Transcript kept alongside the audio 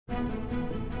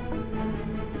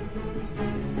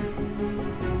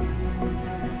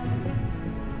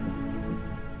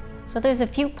So there's a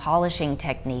few polishing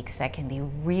techniques that can be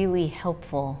really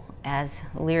helpful as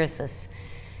lyricists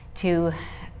to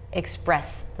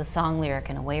express the song lyric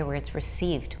in a way where it's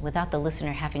received without the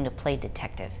listener having to play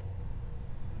detective.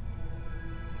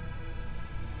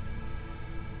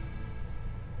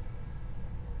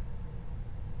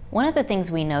 One of the things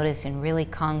we notice in really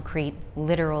concrete,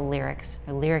 literal lyrics,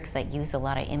 or lyrics that use a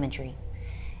lot of imagery,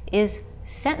 is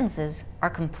sentences are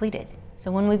completed. So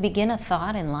when we begin a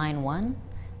thought in line 1,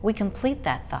 we complete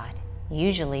that thought,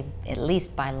 usually at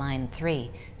least by line 3.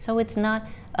 So it's not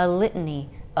a litany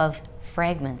of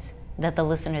fragments that the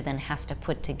listener then has to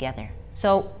put together.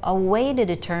 So a way to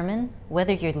determine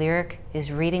whether your lyric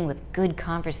is reading with good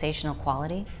conversational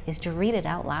quality is to read it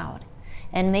out loud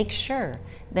and make sure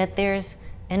that there's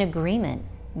an agreement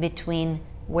between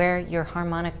where your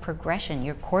harmonic progression,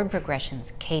 your chord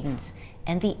progressions, cadence,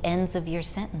 and the ends of your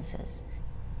sentences.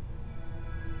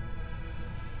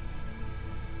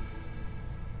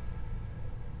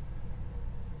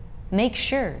 Make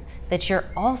sure that you're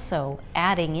also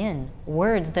adding in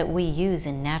words that we use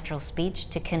in natural speech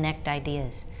to connect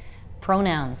ideas.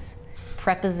 Pronouns,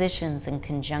 prepositions, and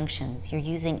conjunctions. You're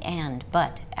using and,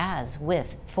 but, as,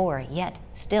 with, for, yet,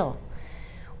 still.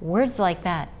 Words like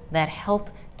that help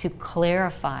to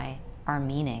clarify our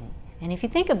meaning. And if you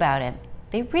think about it,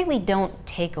 they really don't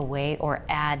take away or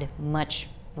add much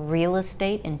real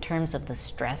estate in terms of the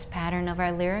stress pattern of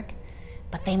our lyric,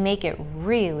 but they make it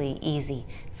really easy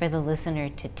for the listener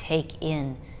to take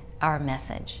in our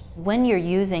message. When you're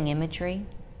using imagery,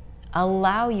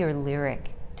 allow your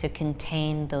lyric to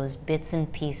contain those bits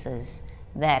and pieces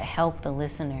that help the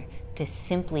listener to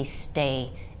simply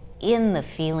stay in the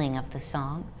feeling of the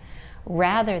song,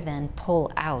 rather than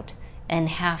pull out and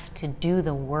have to do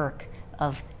the work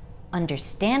of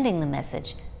understanding the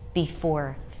message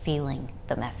before feeling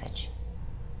the message.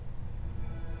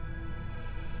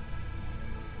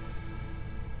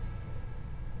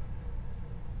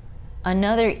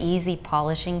 Another easy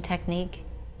polishing technique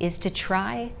is to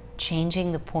try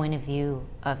changing the point of view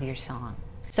of your song.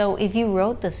 So if you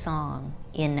wrote the song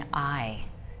in I,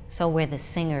 so where the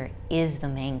singer is the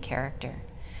main character,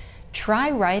 try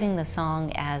writing the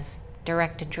song as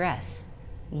direct address.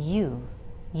 You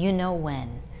know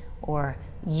when, or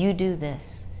you do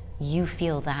this, you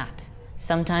feel that.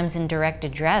 Sometimes in direct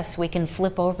address, we can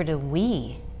flip over to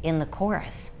we in the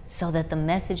chorus so that the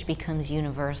message becomes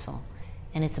universal.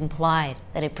 And it's implied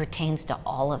that it pertains to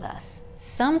all of us.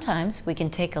 Sometimes we can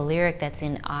take a lyric that's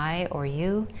in I or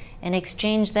you and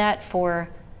exchange that for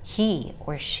he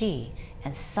or she,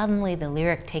 and suddenly the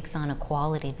lyric takes on a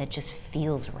quality that just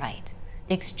feels right.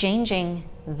 Exchanging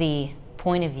the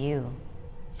point of view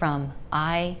from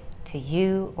I to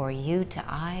you, or you to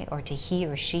I, or to he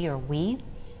or she or we,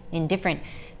 in different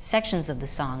sections of the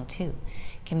song too,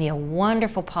 can be a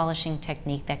wonderful polishing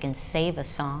technique that can save a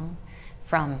song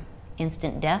from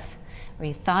instant death, where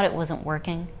you thought it wasn't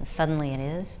working and suddenly it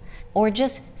is, or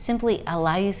just simply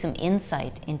allow you some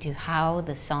insight into how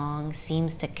the song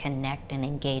seems to connect and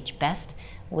engage best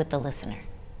with the listener.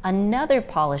 Another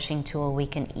polishing tool we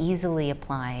can easily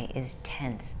apply is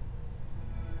tense.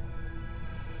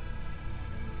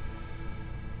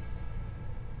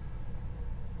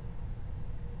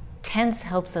 Tense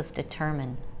helps us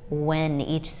determine when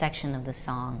each section of the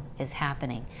song is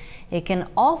happening. It can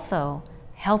also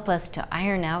help us to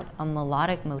iron out a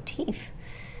melodic motif.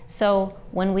 So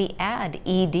when we add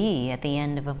ed at the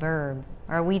end of a verb,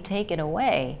 or we take it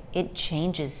away, it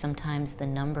changes sometimes the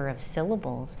number of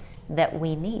syllables that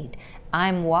we need.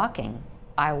 I'm walking,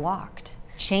 I walked.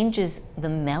 Changes the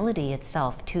melody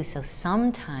itself too, so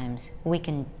sometimes we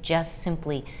can just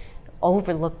simply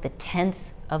overlook the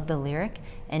tense of the lyric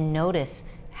and notice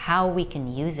how we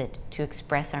can use it to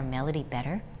express our melody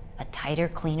better, a tighter,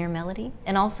 cleaner melody,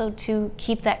 and also to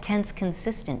keep that tense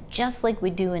consistent. Just like we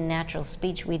do in natural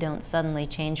speech, we don't suddenly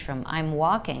change from I'm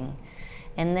walking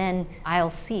and then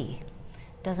I'll see.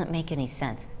 Doesn't make any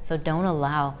sense. So don't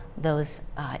allow those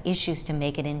issues to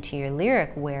make it into your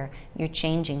lyric where you're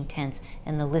changing tense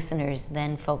and the listener is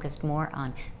then focused more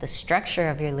on the structure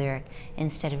of your lyric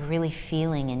instead of really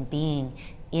feeling and being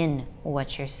in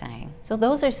what you're saying. So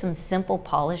those are some simple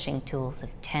polishing tools of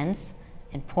tense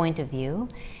and point of view,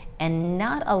 and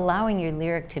not allowing your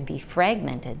lyric to be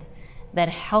fragmented, that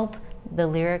help the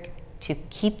lyric to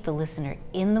keep the listener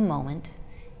in the moment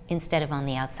instead of on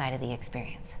the outside of the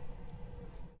experience.